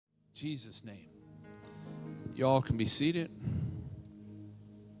Jesus' name. Y'all can be seated.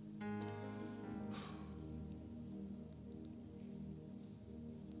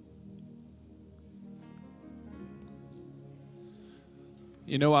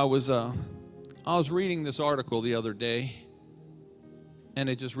 You know, I was reading this article the other day, and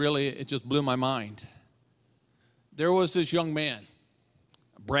it just blew my mind. There was this young man,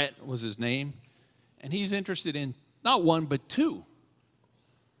 Brett was his name, and he's interested in not one but two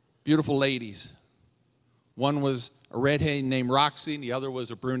beautiful ladies. One was a redhead named Roxy, and the other was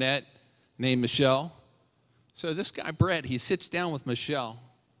a brunette named Michelle. So this guy, Brett, he sits down with Michelle.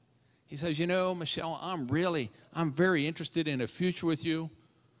 He says, you know, Michelle, I'm very interested in a future with you,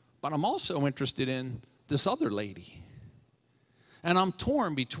 but I'm also interested in this other lady. And I'm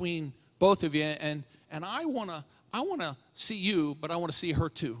torn between both of you, and I want to see you, but I want to see her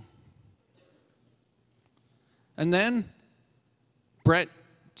too. And then Brett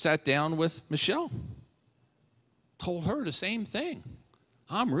sat down with Michelle, told her the same thing.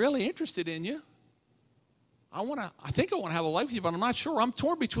 I'm really interested in you. I think I want to have a life with you, but I'm not sure. I'm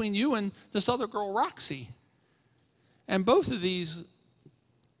torn between you and this other girl, Roxy. And both of these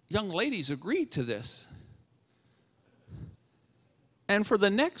young ladies agreed to this. And for the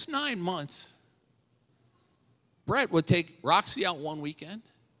next 9 months, Brett would take Roxy out one weekend,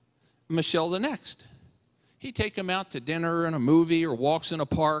 Michelle the next. He'd take them out to dinner and a movie or walks in a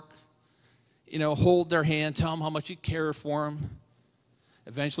park, you know, hold their hand, tell them how much he cared for them.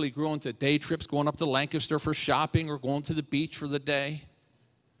 Eventually grew into day trips, going up to Lancaster for shopping or going to the beach for the day.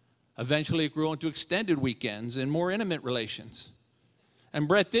 Eventually it grew into extended weekends and more intimate relations. And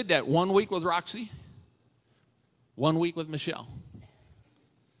Brett did that 1 week with Roxy, 1 week with Michelle.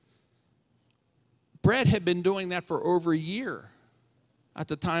 Brett had been doing that for over a year at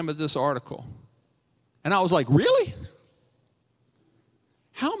the time of this article. And I was like, really?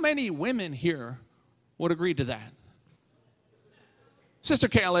 How many women here would agree to that? Sister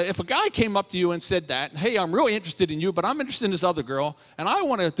Kayla, if a guy came up to you and said that, hey, I'm really interested in you, but I'm interested in this other girl, and I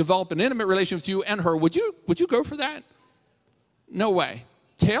want to develop an intimate relationship with you and her, would you go for that? No way.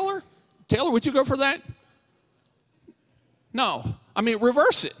 Taylor, would you go for that? No. I mean,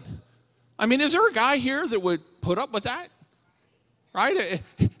 reverse it. I mean, is there a guy here that would put up with that? Right?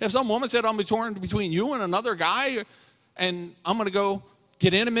 If some woman said, I'm torn between you and another guy, and I'm going to go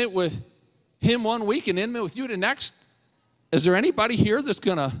get intimate with him 1 week and intimate with you the next, is there anybody here that's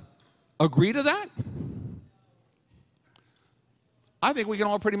going to agree to that? I think we can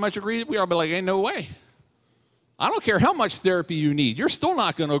all pretty much agree. We all be like, ain't no way. I don't care how much therapy you need. You're still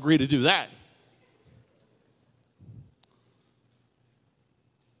not going to agree to do that.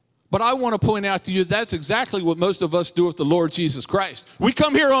 But I want to point out to you that's exactly what most of us do with the Lord Jesus Christ. We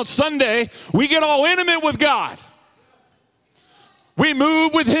come here on Sunday, we get all intimate with God. We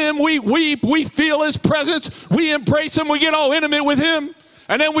move with him, we weep, we feel his presence, we embrace him, we get all intimate with him,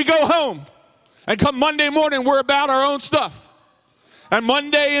 and then we go home. And come Monday morning, we're about our own stuff. And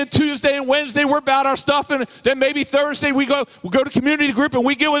Monday and Tuesday and Wednesday, we're about our stuff. And then maybe Thursday, we'll go to community group and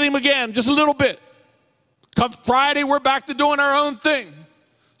we get with him again, just a little bit. Come Friday, we're back to doing our own thing.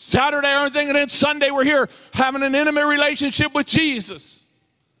 Saturday, our own thing. And then Sunday, we're here having an intimate relationship with Jesus.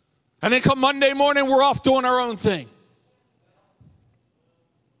 And then come Monday morning, we're off doing our own thing.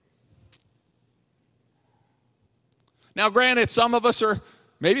 Now, granted, some of us are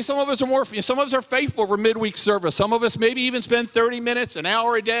faithful for midweek service. Some of us maybe even spend 30 minutes, an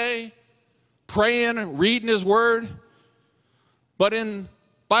hour a day, praying, reading his word. But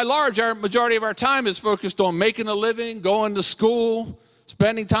by large, our majority of our time is focused on making a living, going to school,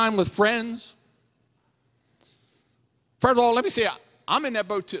 spending time with friends. First of all, let me say, I'm in that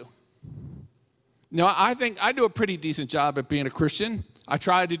boat too. You know, I think I do a pretty decent job at being a Christian. I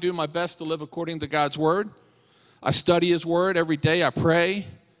try to do my best to live according to God's word. I study his word every day. I pray.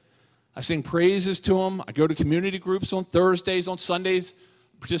 I sing praises to him. I go to community groups on Thursdays, on Sundays,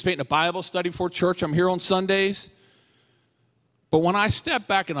 participate in a Bible study for church. I'm here on Sundays. But when I step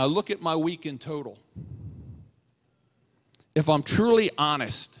back and I look at my week in total, if I'm truly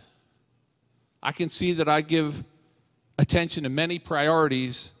honest, I can see that I give attention to many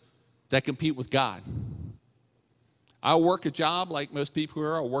priorities that compete with God. I work a job like most people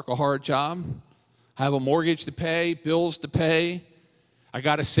here. I work a hard job. I have a mortgage to pay, bills to pay. I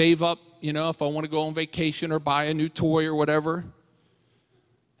got to save up, you know, if I want to go on vacation or buy a new toy or whatever.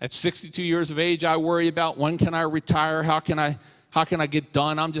 At 62 years of age, I worry about when can I retire, how can I get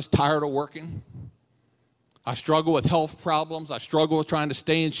done? I'm just tired of working. I struggle with health problems. I struggle with trying to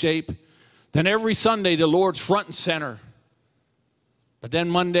stay in shape. Then every Sunday, the Lord's front and center. But then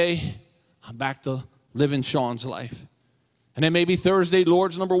Monday, I'm back to living Shawn's life. And then maybe Thursday,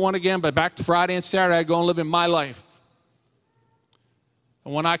 Lord's number one again, but back to Friday and Saturday, I go and live in my life.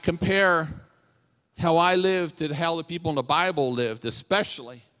 And when I compare how I lived to how the people in the Bible lived,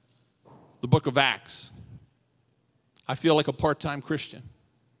 especially the book of Acts, I feel like a part-time Christian.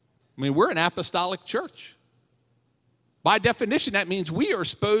 I mean, we're an apostolic church. By definition, that means we are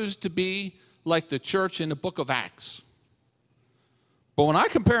supposed to be like the church in the book of Acts. But when I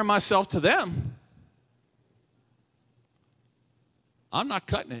compare myself to them, I'm not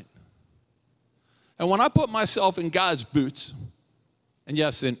cutting it. And when I put myself in God's boots, and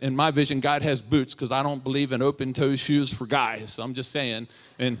yes, in my vision, God has boots because I don't believe in open-toe shoes for guys. So I'm just saying,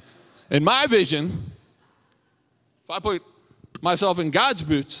 in my vision, if I put myself in God's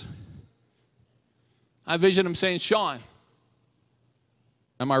boots, I vision him saying, Shawn,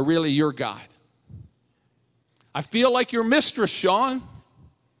 am I really your God? I feel like your mistress, Shawn.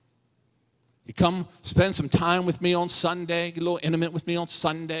 You come spend some time with me on Sunday, get a little intimate with me on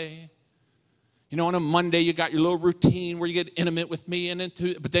Sunday. You know, on a Monday, you got your little routine where you get intimate with me,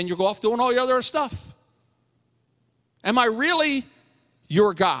 but then you go off doing all the other stuff. Am I really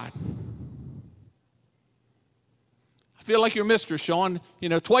your God? I feel like your mistress, Shawn. You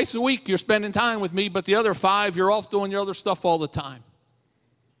know, twice a week you're spending time with me, but the other 5, you're off doing your other stuff all the time.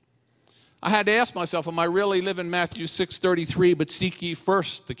 I had to ask myself, am I really living Matthew 6:33, but seek ye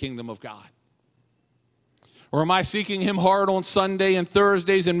first the kingdom of God? Or am I seeking him hard on Sunday and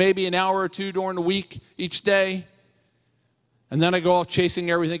Thursdays and maybe an hour or two during the week each day? And then I go off chasing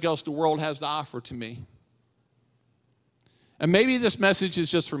everything else the world has to offer to me. And maybe this message is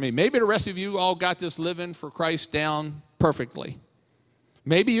just for me. Maybe the rest of you all got this living for Christ down perfectly.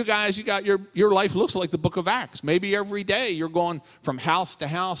 Maybe you guys, your life looks like the book of Acts. Maybe every day you're going from house to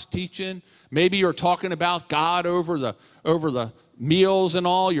house teaching. Maybe you're talking about God over the meals and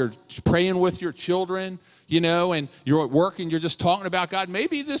all. You're praying with your children, you know, and you're at work and you're just talking about God.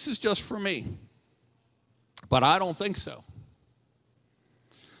 Maybe this is just for me. But I don't think so.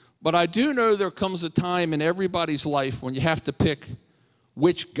 But I do know there comes a time in everybody's life when you have to pick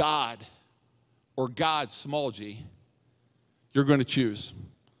which God or God, small g, you're going to choose.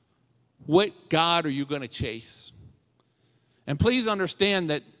 What God are you going to chase? And please understand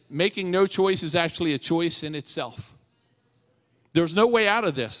that making no choice is actually a choice in itself. There's no way out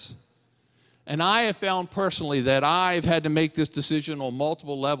of this. And I have found personally that I've had to make this decision on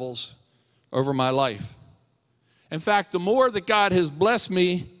multiple levels over my life. In fact, the more that God has blessed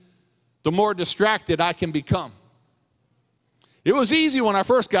me, the more distracted I can become. It was easy when I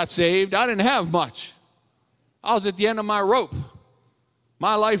first got saved. I didn't have much. I was at the end of my rope.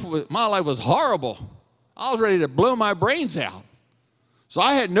 My life was horrible. I was ready to blow my brains out. So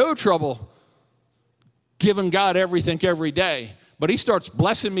I had no trouble giving God everything every day. But he starts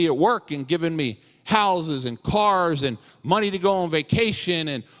blessing me at work and giving me houses and cars and money to go on vacation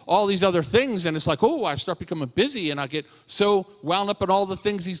and all these other things. And it's like, oh, I start becoming busy and I get so wound up in all the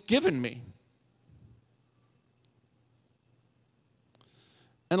things he's given me.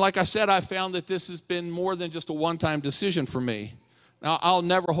 And like I said, I found that this has been more than just a one-time decision for me. Now, I'll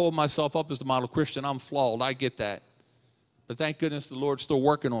never hold myself up as the model Christian. I'm flawed. I get that. But thank goodness the Lord's still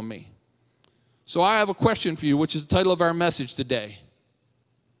working on me. So I have a question for you, which is the title of our message today.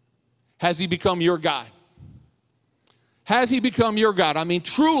 Has he become your God? Has he become your God? I mean,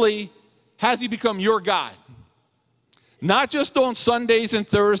 truly, has he become your God? Not just on Sundays and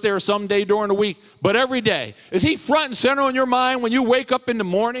Thursday or some day during the week, but every day. Is he front and center on your mind when you wake up in the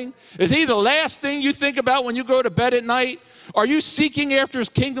morning? Is he the last thing you think about when you go to bed at night? Are you seeking after his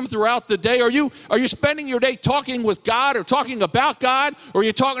kingdom throughout the day? Are you spending your day talking with God or talking about God? Or are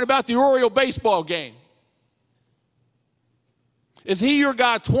you talking about the Oriole baseball game? Is he your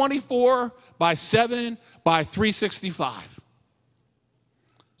God 24/7 by 365?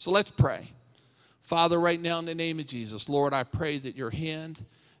 So let's pray. Father, right now in the name of Jesus, Lord, I pray that your hand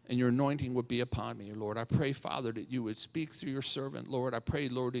and your anointing would be upon me, Lord. I pray, Father, that you would speak through your servant, Lord. I pray,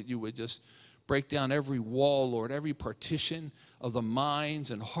 Lord, that you would just break down every wall, Lord, every partition of the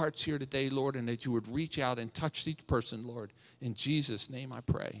minds and hearts here today, Lord, and that you would reach out and touch each person, Lord. In Jesus' name I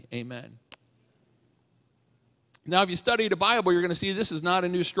pray. Amen. Now, if you study the Bible, you're going to see this is not a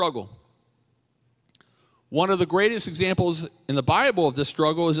new struggle. One of the greatest examples in the Bible of this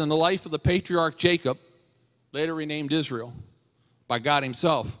struggle is in the life of the patriarch Jacob, later renamed Israel, by God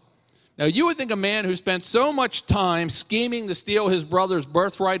himself. Now, you would think a man who spent so much time scheming to steal his brother's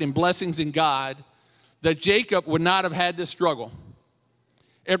birthright and blessings in God, that Jacob would not have had this struggle.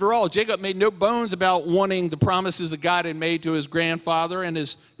 After all, Jacob made no bones about wanting the promises that God had made to his grandfather and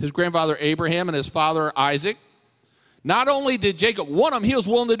his grandfather Abraham and his father Isaac. Not only did Jacob want them, he was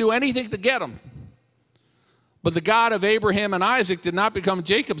willing to do anything to get them. But the God of Abraham and Isaac did not become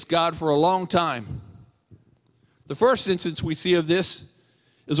Jacob's God for a long time. The first instance we see of this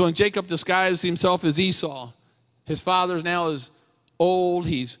is when Jacob disguised himself as Esau. His father now is old.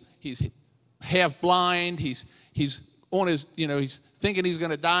 He's half blind. He's on his, he's thinking he's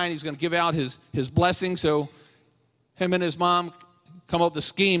going to die and he's going to give out his blessing. So him and his mom come up with a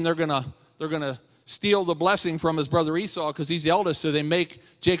scheme. They're going to steal the blessing from his brother Esau because he's the eldest. So they make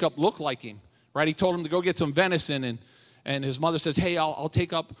Jacob look like him. Right? He told him to go get some venison, and his mother says, hey, I'll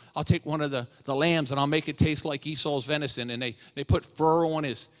take one of the lambs and I'll make it taste like Esau's venison. And they put fur on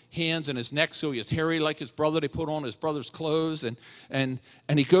his hands and his neck so he is hairy like his brother. They put on his brother's clothes, and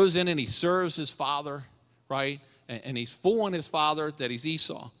he goes in and he serves his father, right? And he's fooling his father that he's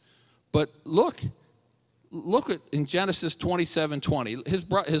Esau. But look in Genesis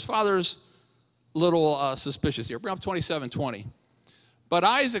 27:20. His father's a little suspicious here. Bring up 27:20. But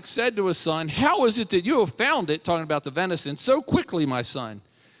Isaac said to his son, how is it that you have found it, talking about the venison, so quickly, my son?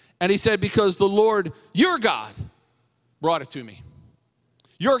 And he said, because the Lord, your God, brought it to me.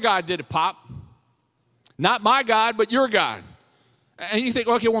 Your God did it, Pop. Not my God, but your God. And you think,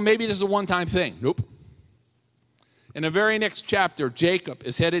 okay, well, maybe this is a one-time thing. Nope. In the very next chapter, Jacob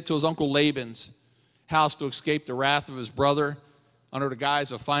is headed to his uncle Laban's house to escape the wrath of his brother under the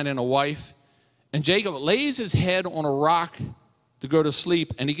guise of finding a wife. And Jacob lays his head on a rock to go to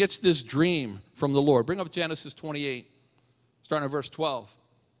sleep, and he gets this dream from the Lord. Bring up Genesis 28, starting at verse 12.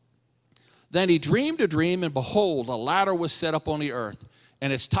 Then he dreamed a dream, and behold, a ladder was set up on the earth,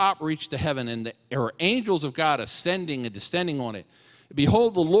 and its top reached to heaven, and there were angels of God ascending and descending on it.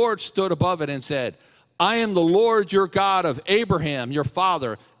 Behold, the Lord stood above it and said, I am the Lord your God of Abraham, your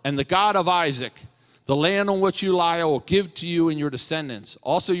father, and the God of Isaac. The land on which you lie I will give to you and your descendants.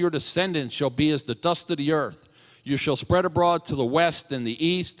 Also your descendants shall be as the dust of the earth. You shall spread abroad to the west and the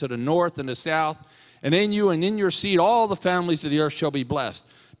east, to the north and the south. And in you and in your seed all the families of the earth shall be blessed.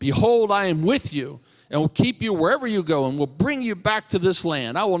 Behold, I am with you, and will keep you wherever you go, and will bring you back to this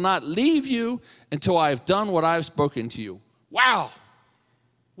land. I will not leave you until I have done what I have spoken to you. Wow,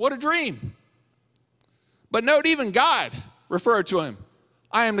 what a dream. But note, even God referred to him.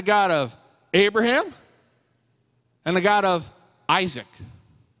 I am the God of Abraham and the God of Isaac.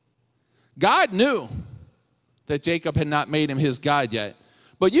 God knew that Jacob had not made him his God yet.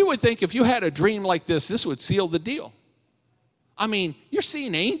 But you would think if you had a dream like this would seal the deal. I mean, you're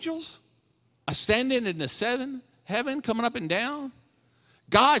seeing angels ascending into heaven, coming up and down.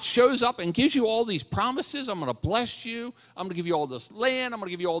 God shows up and gives you all these promises. I'm going to bless you. I'm going to give you all this land. I'm going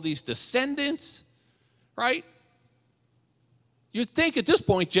to give you all these descendants, right? You'd think at this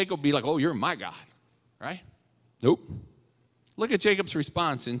point Jacob would be like, oh, you're my God, right? Nope. Look at Jacob's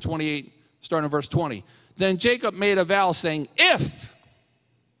response in 28, starting in verse 20. Then Jacob made a vow saying, if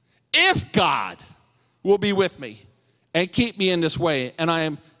God will be with me and keep me in this way, and I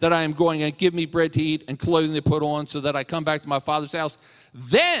am going and give me bread to eat and clothing to put on so that I come back to my father's house,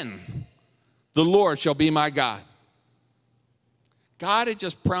 then the Lord shall be my God. God had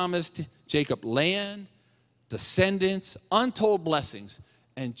just promised Jacob land, descendants, untold blessings.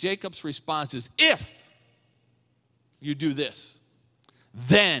 And Jacob's response is, if you do this,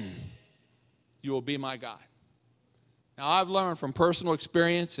 then you will be my God. Now, I've learned from personal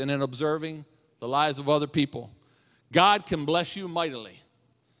experience and in observing the lives of other people, God can bless you mightily.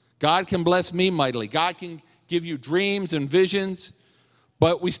 God can bless me mightily. God can give you dreams and visions,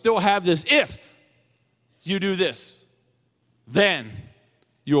 but we still have this, if you do this, then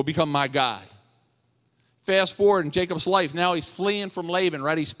you will become my God. Fast forward in Jacob's life. Now he's fleeing from Laban,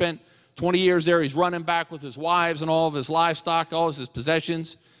 right? He spent 20 years there. He's running back with his wives and all of his livestock, all of his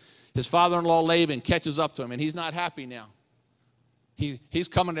possessions. His father-in-law Laban catches up to him, and he's not happy now. He's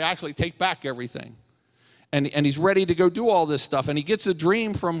coming to actually take back everything. And he's ready to go do all this stuff. And he gets a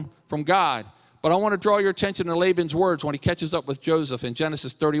dream from God. But I want to draw your attention to Laban's words when he catches up with Joseph in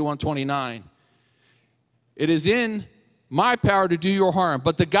Genesis 31:29. It is in my power to do your harm,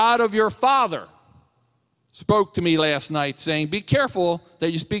 but the God of your father spoke to me last night, saying, be careful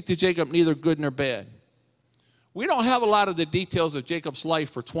that you speak to Jacob neither good nor bad. We don't have a lot of the details of Jacob's life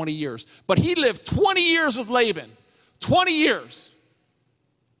for 20 years, but he lived 20 years with Laban, 20 years.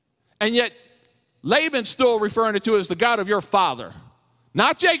 And yet Laban's still referring to as the God of your father,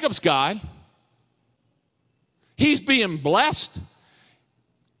 not Jacob's God. He's being blessed,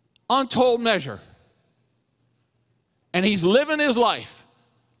 untold measure. And he's living his life.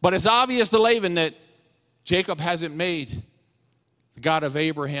 But it's obvious to Laban that Jacob hasn't made the God of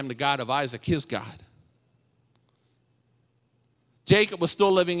Abraham, the God of Isaac, his God. Jacob was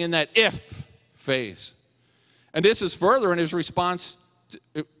still living in that if phase. And this is further in his response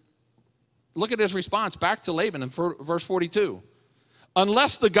look at his response back to Laban in verse 42.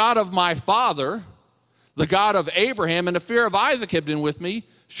 Unless the God of my father, the God of Abraham, and the fear of Isaac had been with me,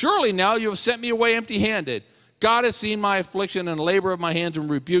 surely now you have sent me away empty-handed. God has seen my affliction and the labor of my hands and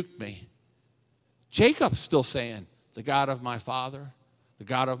rebuked me. Jacob's still saying, the God of my father, the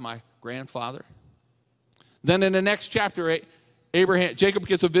God of my grandfather. Then in the next chapter, Jacob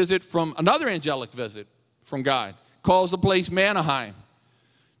gets a visit from another angelic visit from God. Calls the place Manaheim.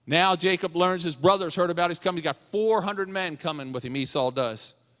 Now Jacob learns his brothers heard about his coming. He's got 400 men coming with him, Esau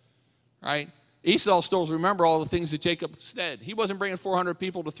does. Right? Esau still remember all the things that Jacob said. He wasn't bringing 400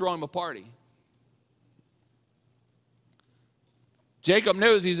 people to throw him a party. Jacob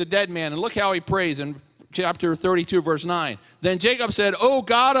knows he's a dead man, and look how he prays in chapter 32, verse 9. Then Jacob said, O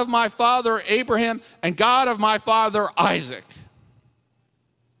God of my father Abraham and God of my father Isaac.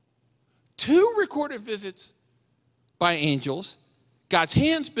 2 recorded visits by angels. God's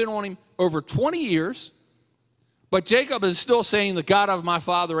hand's been on him over 20 years, but Jacob is still saying, the God of my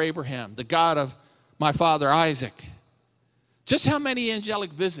father Abraham, the God of my father Isaac. Just how many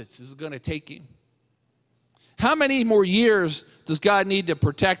angelic visits is it going to take him? How many more years does God need to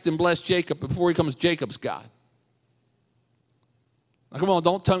protect and bless Jacob before he becomes Jacob's God? Now, come on,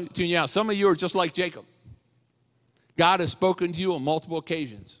 don't tune you out. Some of you are just like Jacob. God has spoken to you on multiple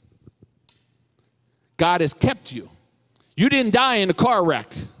occasions. God has kept you. You didn't die in a car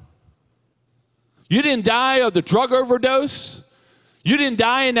wreck. You didn't die of the drug overdose. You didn't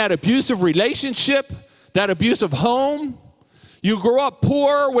die in that abusive relationship, that abusive home. You grew up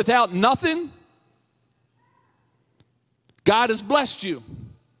poor without nothing. God has blessed you,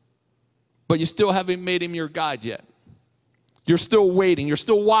 but you still haven't made him your God yet. You're still waiting. You're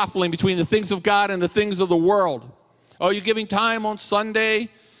still waffling between the things of God and the things of the world. Oh, you're giving time on Sunday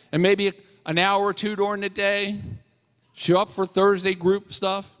and maybe an hour or two during the day. Show up for Thursday group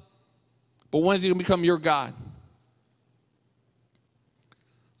stuff. But when's he going to become your God?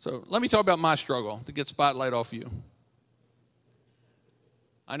 So let me talk about my struggle to get spotlight off you.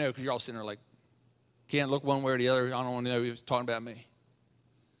 I know, because you're all sitting there like, can't look one way or the other. I don't want to know he was talking about me.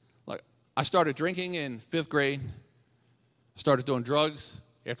 Like, I started drinking in 5th grade. Started doing drugs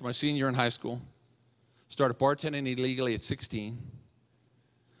after my senior year in high school. Started bartending illegally at 16.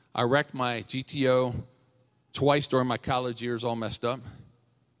 I wrecked my GTO twice during my college years, all messed up.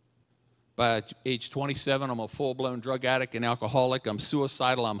 By age 27, I'm a full-blown drug addict and alcoholic. I'm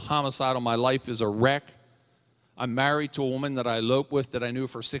suicidal. I'm homicidal. My life is a wreck. I'm married to a woman that I eloped with that I knew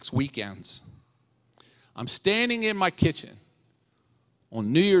for 6 weekends. I'm standing in my kitchen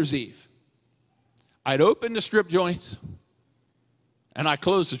on New Year's Eve. I'd opened the strip joints, and I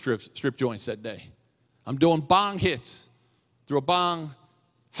closed the strip joints that day. I'm doing bong hits through a bong,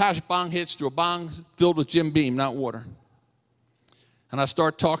 hash bong hits through a bong filled with Jim Beam, not water. And I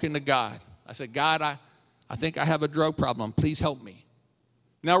start talking to God. I said, God, I think I have a drug problem. Please help me.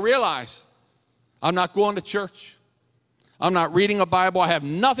 Now realize, I'm not going to church. I'm not reading a Bible. I have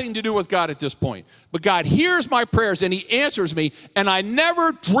nothing to do with God at this point. But God hears my prayers and he answers me, and I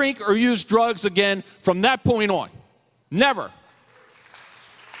never drink or use drugs again from that point on. Never.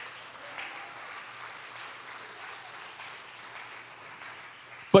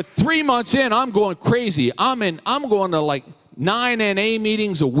 But 3 months in, I'm going crazy. I'm going to like 9 NA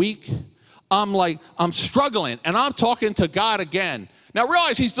meetings a week. I'm struggling, and I'm talking to God again. Now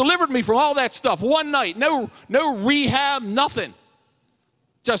realize he's delivered me from all that stuff one night. No rehab, nothing.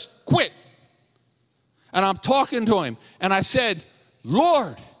 Just quit. And I'm talking to him, and I said,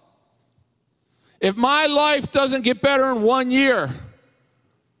 Lord, if my life doesn't get better in 1 year,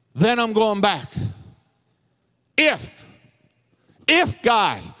 then I'm going back. If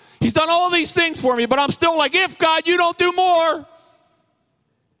God, he's done all these things for me, but I'm still like, if God, you don't do more,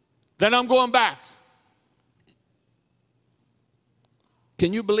 then I'm going back.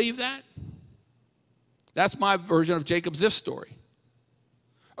 Can you believe that? That's my version of Jacob's this story.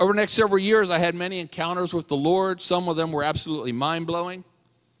 Over the next several years, I had many encounters with the Lord. Some of them were absolutely mind-blowing.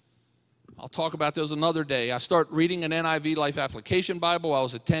 I'll talk about those another day. I started reading an NIV Life Application Bible. I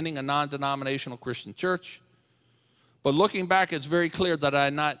was attending a non-denominational Christian church. But looking back, it's very clear that I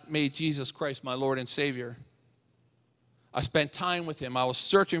had not made Jesus Christ my Lord and Savior. I spent time with him. I was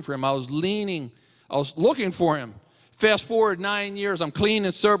searching for him. I was looking for him. Fast forward 9 years, I'm clean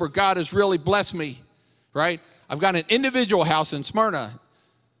and sober. God has really blessed me, right? I've got an individual house in Smyrna.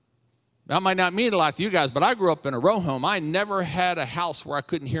 That might not mean a lot to you guys, but I grew up in a row home. I never had a house where I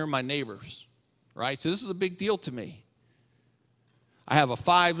couldn't hear my neighbors, right? So this is a big deal to me. I have a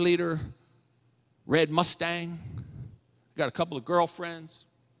 5-liter red Mustang. Got a couple of girlfriends.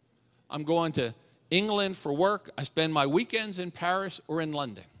 I'm going to England for work. I spend my weekends in Paris or in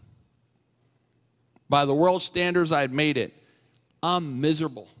London. By the world standards, I had made it. I'm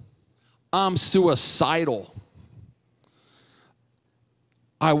miserable. I'm suicidal.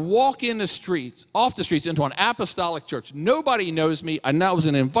 I walk in the streets, off the streets, into an apostolic church. Nobody knows me. I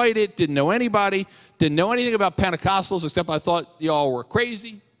wasn't invited, didn't know anybody, didn't know anything about Pentecostals except I thought y'all were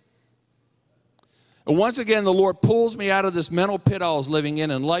crazy. And once again, the Lord pulls me out of this mental pit I was living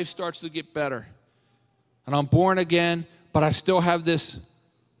in, and life starts to get better. And I'm born again, but I still have this,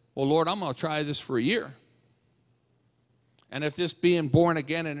 well, Lord, I'm going to try this for a year. And if this being born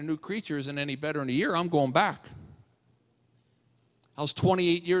again and a new creature isn't any better in a year, I'm going back. That was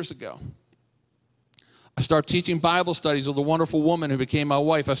 28 years ago. I started teaching Bible studies with a wonderful woman who became my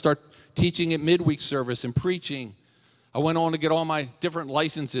wife. I started teaching at midweek service and preaching. I went on to get all my different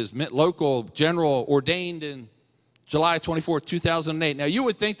licenses, local, general, ordained in July 24th, 2008. Now, you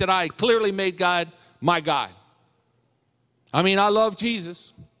would think that I clearly made God my God. I mean, I love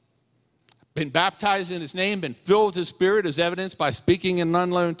Jesus. Been baptized in his name, been filled with his Spirit as evidenced by speaking in an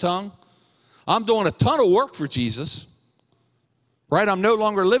unknown tongue. I'm doing a ton of work for Jesus. Right? I'm no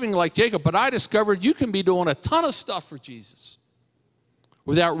longer living like Jacob, but I discovered you can be doing a ton of stuff for Jesus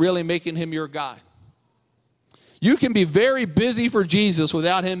without really making him your God. You can be very busy for Jesus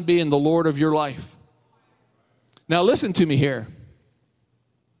without him being the Lord of your life. Now listen to me here.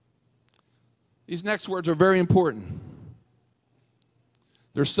 These next words are very important.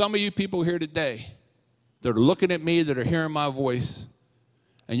 There's some of you people here today that are looking at me, that are hearing my voice,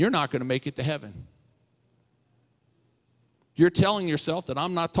 and you're not going to make it to heaven. You're telling yourself that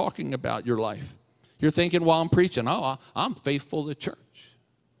I'm not talking about your life. You're thinking while I'm preaching, oh, I'm faithful to church.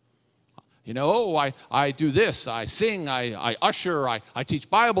 You know, oh, I do this, I sing, I usher, I teach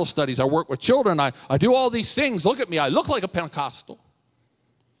Bible studies, I work with children, I do all these things. Look at me, I look like a Pentecostal.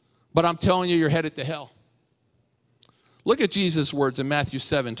 But I'm telling you, you're headed to hell. Look at Jesus' words in Matthew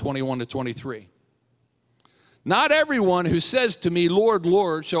 7, 21 to 23. Not everyone who says to me, Lord,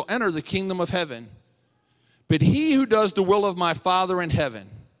 Lord, shall enter the kingdom of heaven, but he who does the will of my Father in heaven.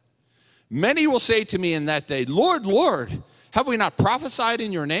 Many will say to me in that day, Lord, Lord, have we not prophesied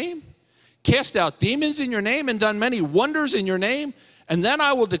in your name, cast out demons in your name, and done many wonders in your name? And then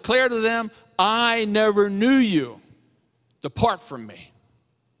I will declare to them, I never knew you. Depart from me.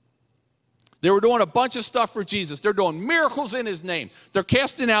 They were doing a bunch of stuff for Jesus. They're doing miracles in his name. They're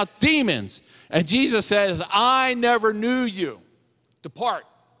casting out demons. And Jesus says, I never knew you. Depart.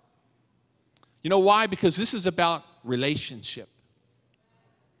 You know why? Because this is about relationship.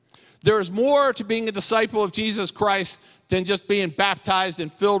 There is more to being a disciple of Jesus Christ than just being baptized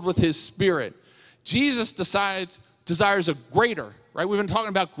and filled with his Spirit. Jesus desires a greater, right? We've been talking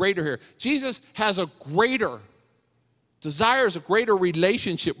about greater here. Jesus has desires a greater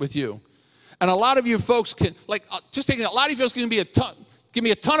relationship with you. And a lot of you folks can, a lot of you folks can give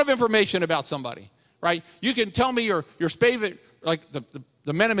me a ton of information about somebody, right? You can tell me your favorite, like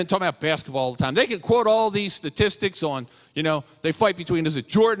the men have been talking about basketball all the time. They can quote all these statistics on, they fight between, is it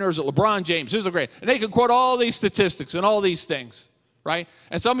Jordan or is it LeBron James? Who's the great? And they can quote all these statistics and all these things, right?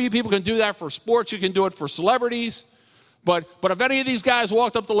 And some of you people can do that for sports. You can do it for celebrities. But if any of these guys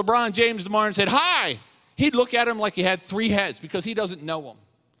walked up to LeBron James tomorrow and said, hi, he'd look at him like he had three heads because he doesn't know him.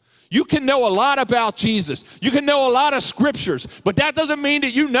 You can know a lot about Jesus. You can know a lot of scriptures, but that doesn't mean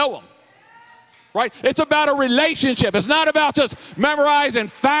that you know him. Right? It's about a relationship. It's not about just memorizing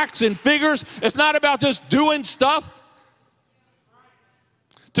facts and figures. It's not about just doing stuff.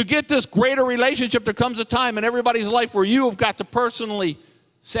 To get this greater relationship, there comes a time in everybody's life where you have got to personally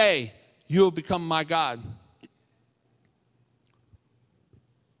say, you have become my God.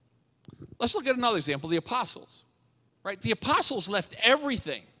 Let's look at another example, the apostles. Right? The apostles left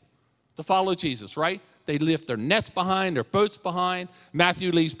everything to follow Jesus, right? They left their nets behind, their boats behind.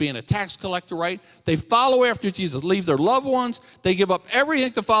 Matthew leaves being a tax collector, right? They follow after Jesus, leave their loved ones. They give up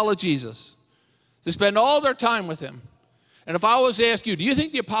everything to follow Jesus. They spend all their time with him. And if I was to ask you, do you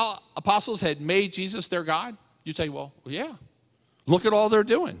think the apostles had made Jesus their God? You'd say, well, yeah. Look at all they're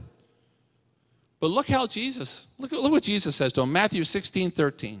doing. But look what Jesus says to them. Matthew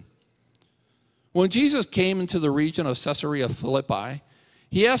 16:13. When Jesus came into the region of Caesarea Philippi,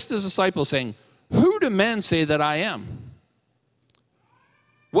 he asked his disciples, saying, who do men say that I am?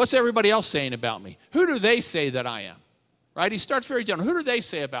 What's everybody else saying about me? Who do they say that I am? Right? He starts very general. Who do they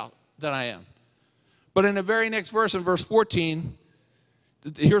say about that I am? But in the very next verse, in verse 14,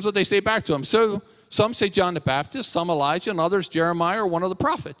 here's what they say back to him. So some say John the Baptist, some Elijah, and others Jeremiah or one of the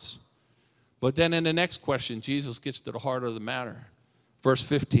prophets. But then in the next question, Jesus gets to the heart of the matter. Verse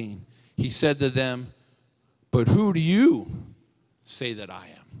 15, he said to them, but who do you say that I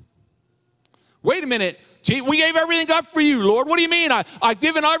am? Wait a minute, Gee, we gave everything up for you, Lord. What do you mean? I've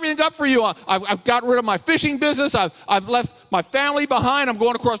given everything up for you. I've gotten rid of my fishing business. I've left my family behind. I'm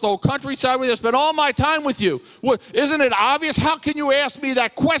going across the whole countryside with you. I spent all my time with you. Isn't it obvious? How can you ask me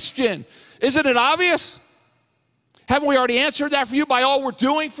that question? Isn't it obvious? Haven't we already answered that for you by all we're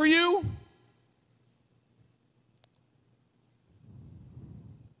doing for you?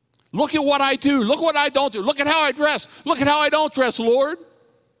 Look at what I do. Look what I don't do. Look at how I dress. Look at how I don't dress, Lord.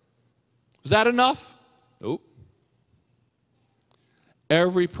 Is that enough? Nope.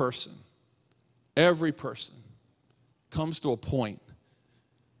 Every person comes to a point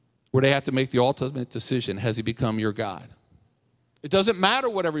where they have to make the ultimate decision. Has he become your God? It doesn't matter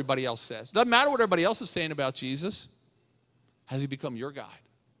what everybody else says. It doesn't matter what everybody else is saying about Jesus. Has he become your God?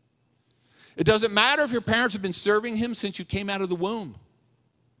 It doesn't matter if your parents have been serving him since you came out of the womb.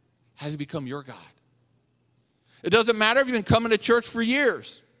 Has he become your God? It doesn't matter if you've been coming to church for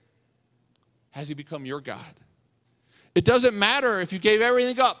years. Has he become your God? It doesn't matter if you gave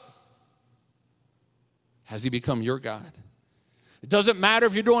everything up. Has he become your God? It doesn't matter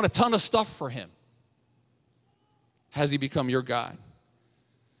if you're doing a ton of stuff for him. Has he become your God?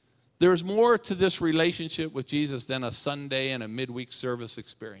 There's more to this relationship with Jesus than a Sunday and a midweek service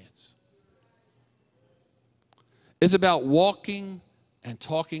experience. It's about walking and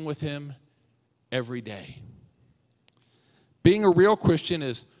talking with him every day. Being a real Christian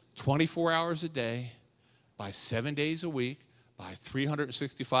is 24 hours a day, by 7 days a week, by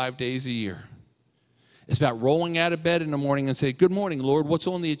 365 days a year. It's about rolling out of bed in the morning and say, good morning, Lord, what's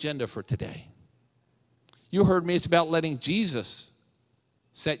on the agenda for today? You heard me, it's about letting Jesus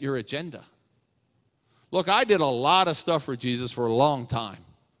set your agenda. Look, I did a lot of stuff for Jesus for a long time,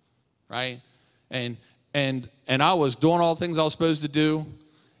 right? And I was doing all the things I was supposed to do,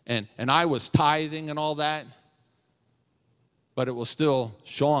 and I was tithing and all that, but it was still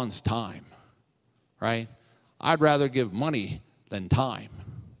Shawn's time, right? I'd rather give money than time,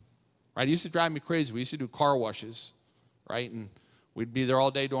 right? It used to drive me crazy. We used to do car washes, right? And we'd be there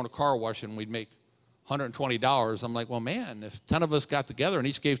all day doing a car wash, and we'd make $120. I'm like, well, man, if 10 of us got together and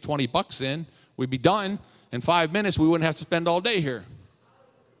each gave 20 bucks in, we'd be done. In 5 minutes, we wouldn't have to spend all day here.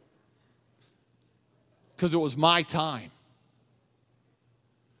 Because it was my time.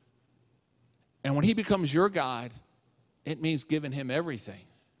 And when he becomes your God, it means giving him everything.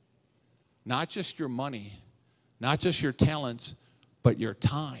 Not just your money, not just your talents, but your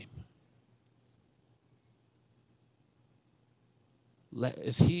time.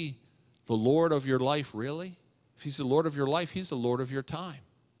 Is he the Lord of your life, really? If he's the Lord of your life, he's the Lord of your time.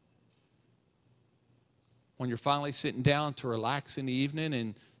 When you're finally sitting down to relax in the evening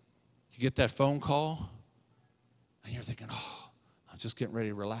and you get that phone call, and you're thinking, oh, I'm just getting ready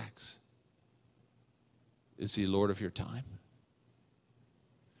to relax. Is he Lord of your time?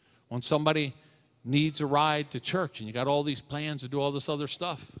 When somebody needs a ride to church and you got all these plans to do all this other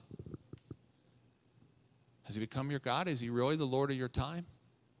stuff, has he become your God? Is he really the Lord of your time?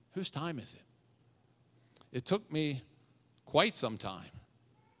 Whose time is it? It took me quite some time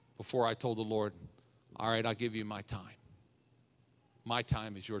before I told the Lord, all right, I'll give you my time. My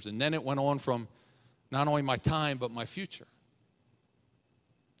time is yours. And then it went on from not only my time, but my future.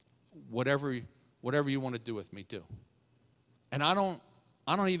 Whatever you want to do with me, do. And I don't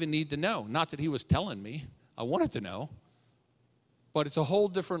even need to know. Not that he was telling me. I wanted to know. But it's a whole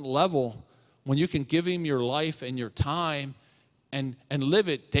different level when you can give him your life and your time and live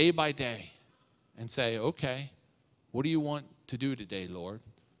it day by day and say, okay, what do you want to do today, Lord?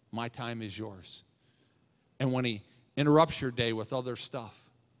 My time is yours. And when he interrupts your day with other stuff,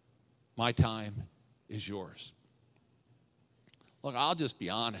 my time is yours. Look, I'll just be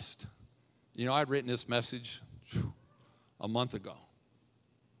honest. You know, I'd written this message a month ago.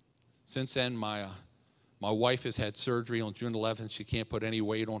 Since then, my wife has had surgery on June 11th. She can't put any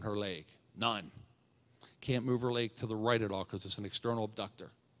weight on her leg. None. Can't move her leg to the right at all because it's an external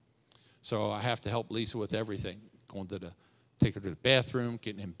abductor. So I have to help Lisa with everything. Take her to the bathroom,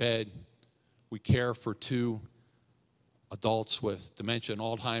 getting in bed. We care for 2 adults with dementia and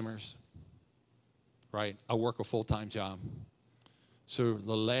Alzheimer's. Right? I work a full-time job. So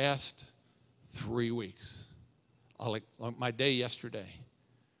the last 3 weeks, like my day yesterday,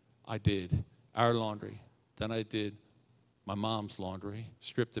 I did our laundry. Then I did my mom's laundry,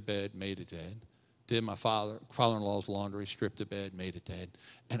 stripped the bed, made it dead. Did my father-in-law's laundry, stripped the bed, made it dead.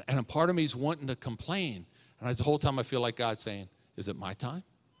 And a part of me is wanting to complain. And the whole time I feel like God saying, is it my time?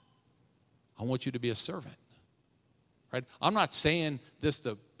 I want you to be a servant. Right? I'm not saying this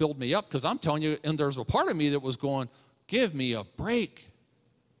to build me up because I'm telling you, and there's a part of me that was going, give me a break.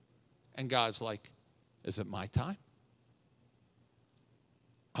 And God's like, is it my time?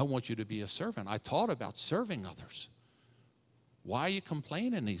 I want you to be a servant. I taught about serving others. Why are you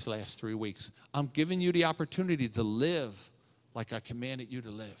complaining these last 3 weeks? I'm giving you the opportunity to live like I commanded you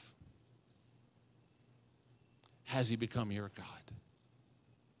to live. Has he become your God?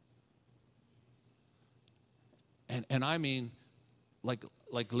 And I mean, like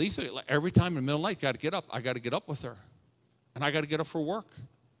Lisa, every time in the middle of the night, I got to get up with her. And I got to get up for work.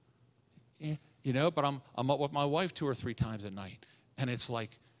 You know, but I'm up with my wife 2 or 3 times at night. And it's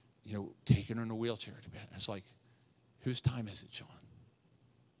like, you know, taking her in a wheelchair to bed. It's like, whose time is it, Shawn?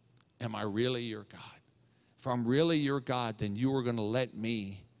 Am I really your God? If I'm really your God, then you are going to let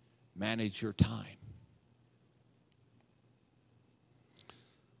me manage your time.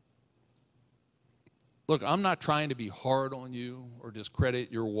 Look, I'm not trying to be hard on you or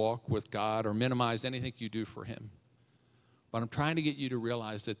discredit your walk with God or minimize anything you do for him. But I'm trying to get you to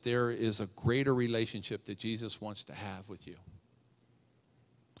realize that there is a greater relationship that Jesus wants to have with you.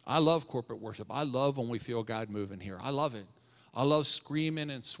 I love corporate worship. I love when we feel God moving here. I love it. I love screaming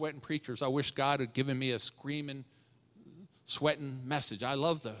and sweating preachers. I wish God had given me a screaming, sweating message. I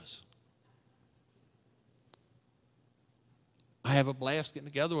love those. I have a blast getting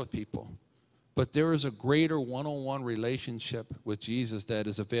together with people. But there is a greater one-on-one relationship with Jesus that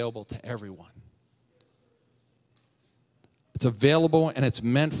is available to everyone. It's available and it's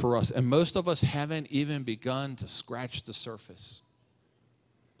meant for us. And most of us haven't even begun to scratch the surface.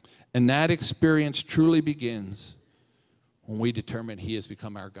 And that experience truly begins when we determine he has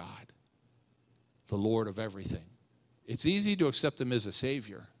become our God, the Lord of everything. It's easy to accept him as a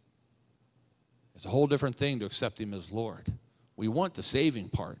Savior. It's a whole different thing to accept him as Lord. We want the saving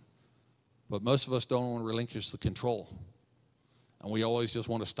part, but most of us don't want to relinquish the control. And we always just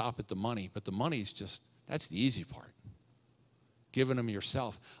want to stop at the money, but the money's just, that's the easy part. Giving him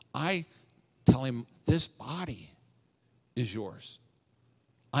yourself. I tell him, this body is yours.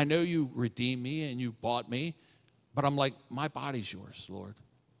 I know you redeemed me and you bought me, but I'm like, my body's yours, Lord.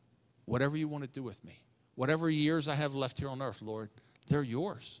 Whatever you want to do with me. Whatever years I have left here on earth, Lord, they're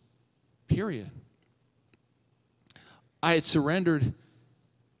yours. Period. I had surrendered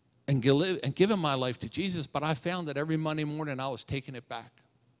and given my life to Jesus, but I found that every Monday morning I was taking it back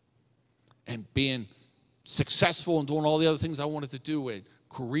and being successful and doing all the other things I wanted to do with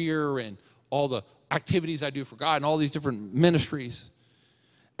career and all the activities I do for God and all these different ministries.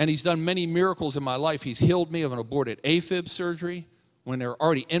 And he's done many miracles in my life. He's healed me of an aborted AFib surgery when they're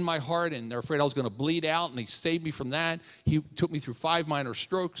already in my heart and they're afraid I was going to bleed out, and he saved me from that. He took me through 5 minor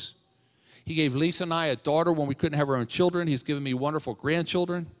strokes. He gave Lisa and I a daughter when we couldn't have our own children. He's given me wonderful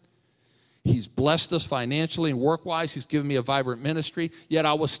grandchildren. He's blessed us financially and work-wise. He's given me a vibrant ministry. Yet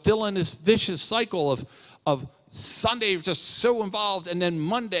I was still in this vicious cycle of Sunday just so involved, and then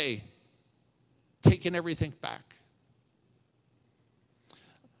Monday taking everything back.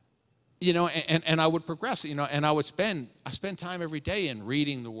 You know, and I would progress, you know, and I spend time every day in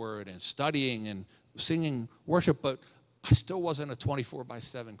reading the Word and studying and singing worship, but I still wasn't a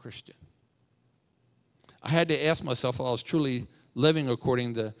 24/7 Christian. I had to ask myself if I was truly living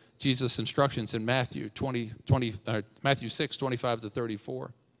according to Jesus' instructions in Matthew 6, 25 to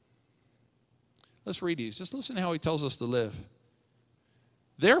 34. Let's read these. Just listen to how he tells us to live.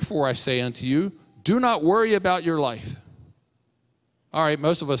 Therefore, I say unto you, do not worry about your life. All right,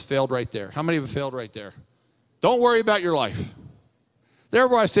 most of us failed right there. How many of you failed right there? Don't worry about your life.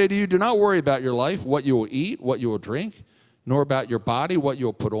 Therefore, I say to you, do not worry about your life, what you will eat, what you will drink, nor about your body, what you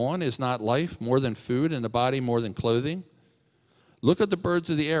will put on. Is not life more than food, and the body more than clothing? Look at the birds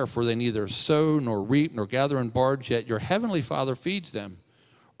of the air, for they neither sow, nor reap, nor gather in barns, yet your heavenly Father feeds them.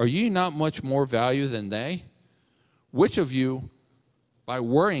 Are ye not much more value than they? Which of you, by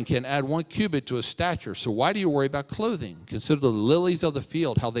worrying, can add 1 cubit to his stature? So why do you worry about clothing? Consider the lilies of the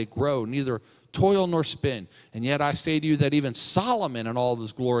field, how they grow, neither toil nor spin. And yet I say to you that even Solomon in all of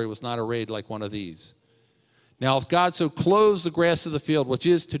his glory was not arrayed like one of these. Now if God so clothes the grass of the field, which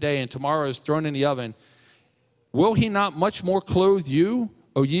is today and tomorrow is thrown in the oven, will he not much more clothe you,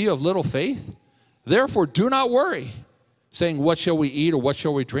 O ye of little faith? Therefore do not worry, saying, what shall we eat, or what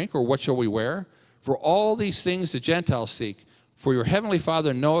shall we drink, or what shall we wear? For all these things the Gentiles seek. For your heavenly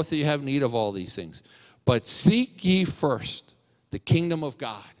Father knoweth that you have need of all these things. But seek ye first the kingdom of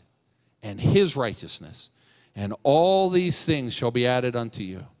God and his righteousness, and all these things shall be added unto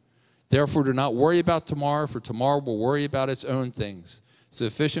you. Therefore do not worry about tomorrow, for tomorrow will worry about its own things.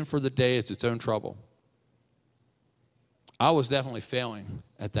 Sufficient for the day is its own trouble. I was definitely failing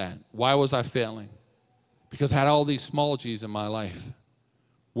at that. Why was I failing? Because I had all these small G's in my life.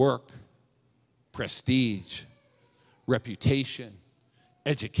 Work, prestige, reputation,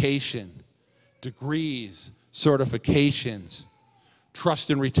 education, degrees, certifications, trust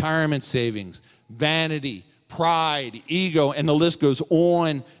in retirement savings, vanity, pride, ego, and the list goes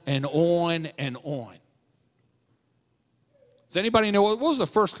on and on and on. Does anybody know what was the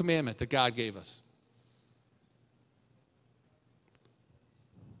first commandment that God gave us?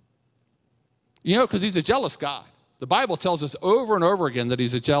 You know, because he's a jealous God. The Bible tells us over and over again that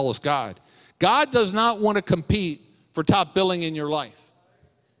he's a jealous God. God does not want to compete for top billing in your life.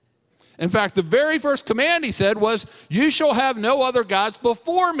 In fact, the very first command he said was, you shall have no other gods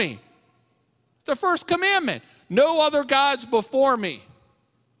before me. It's the first commandment. No other gods before me.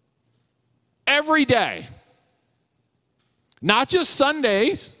 Every day. Not just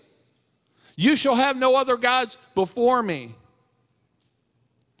Sundays. You shall have no other gods before me.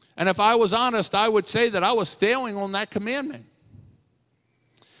 And if I was honest, I would say that I was failing on that commandment.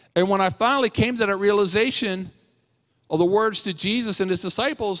 And when I finally came to that realization of the words to Jesus and his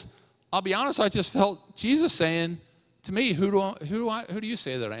disciples, I'll be honest, I just felt Jesus saying to me, who do you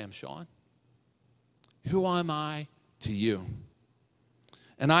say that I am, Shawn? Who am I to you?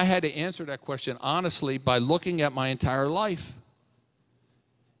 And I had to answer that question honestly by looking at my entire life.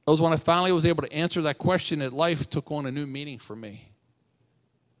 It was when I finally was able to answer that question that life took on a new meaning for me.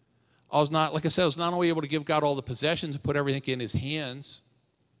 I was not, like I said, I was not only able to give God all the possessions and put everything in his hands,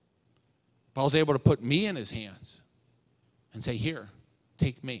 but I was able to put me in his hands and say, here,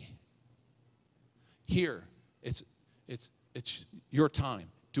 take me. Here, it's your time.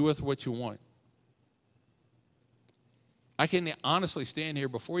 Do with what you want. I can honestly stand here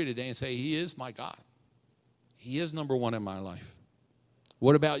before you today and say, he is my God. He is number one in my life.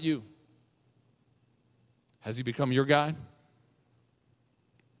 What about you? Has he become your God?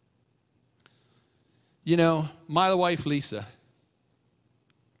 You know, my wife, Lisa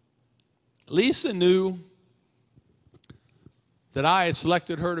knew that I had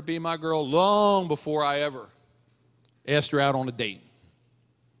selected her to be my girl long before I ever asked her out on a date.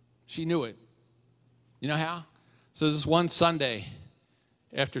 She knew it. You know how? So this one Sunday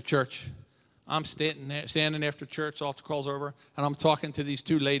after church, I'm standing after church, altar call's over, and I'm talking to these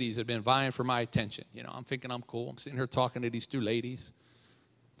two ladies that have been vying for my attention. You know, I'm thinking I'm cool. I'm sitting here talking to these two ladies.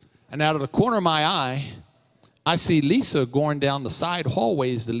 And out of the corner of my eye, I see Lisa going down the side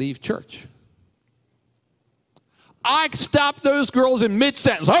hallways to leave church. I stopped those girls in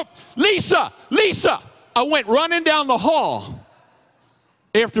mid-sentence. Oh, Lisa, Lisa. I went running down the hall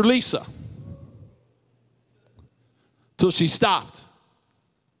after Lisa till she stopped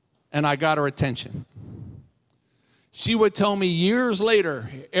and I got her attention. She would tell me years later,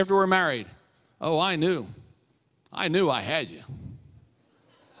 after we're married, oh, I knew I had you.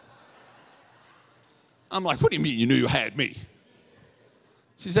 I'm like, what do you mean you knew you had me?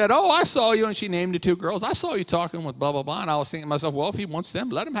 She said, oh, I saw you, and she named the two girls. I saw you talking with blah, blah, blah, and I was thinking to myself, well, if he wants them,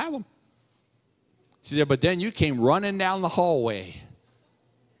 let him have them. She said, but then you came running down the hallway,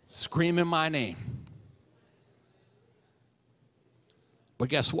 screaming my name. But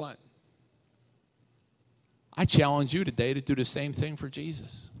guess what? I challenge you today to do the same thing for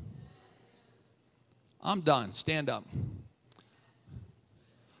Jesus. I'm done. Stand up.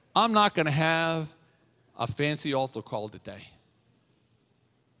 I'm not going to have a fancy altar call today.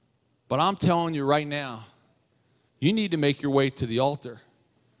 But I'm telling you right now, you need to make your way to the altar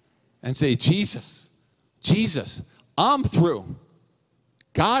and say, Jesus, Jesus, I'm through.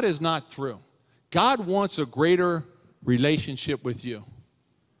 God is not through. God wants a greater relationship with you.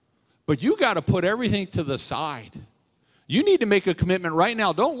 But you got to put everything to the side. You need to make a commitment right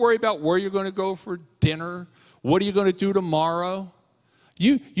now. Don't worry about where you're going to go for dinner. What are you going to do tomorrow?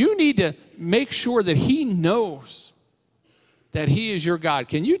 You need to make sure that he knows that he is your God.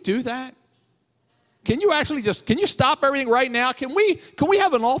 Can you do that? Can you actually can you stop everything right now? Can we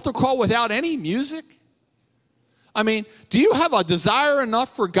have an altar call without any music? I mean, do you have a desire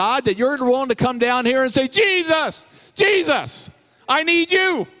enough for God that you're willing to come down here and say, Jesus, Jesus, I need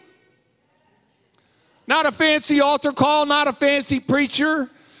you. Not a fancy altar call, not a fancy preacher,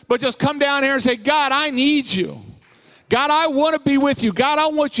 but just come down here and say, God, I need you. God, I want to be with you. God, I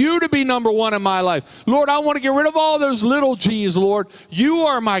want you to be number one in my life. Lord, I want to get rid of all those little G's, Lord. You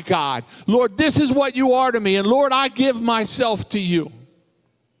are my God. Lord, this is what you are to me. And Lord, I give myself to you.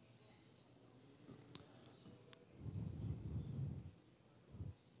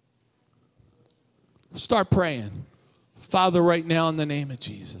 Start praying. Father, right now in the name of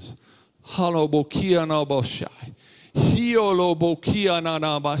Jesus. Halobokia na boshai. Hiolobokia na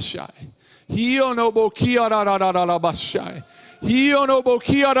na bashai. Hionobokia na na na na bashai.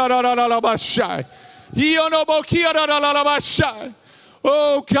 Hionobokia na na na na bashai. Hionobokia na na na bashai.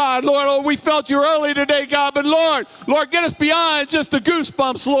 Oh, God, Lord, we felt you early today, God, but Lord, get us beyond just the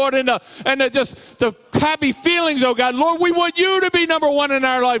goosebumps, Lord, and just the happy feelings, oh God. Lord, we want you to be number one in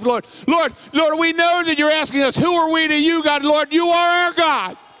our life, Lord. Lord, we know that you're asking us, who are we to you, God? Lord, you are our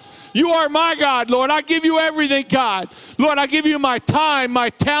God. You are my God, Lord. I give you everything, God. Lord, I give you my time, my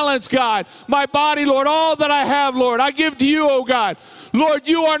talents, God, my body, Lord, all that I have, Lord. I give to you, oh God. Lord,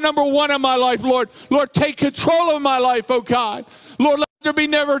 you are number one in my life, Lord. Lord, take control of my life, oh God. Lord, let there be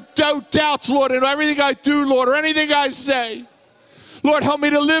never doubts, Lord, in everything I do, Lord, or anything I say. Lord, help me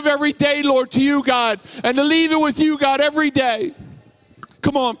to live every day, Lord, to you, God, and to leave it with you, God, every day.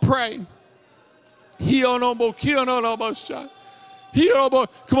 Come on, pray. Come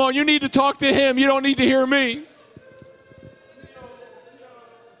on, you need to talk to him. You don't need to hear me.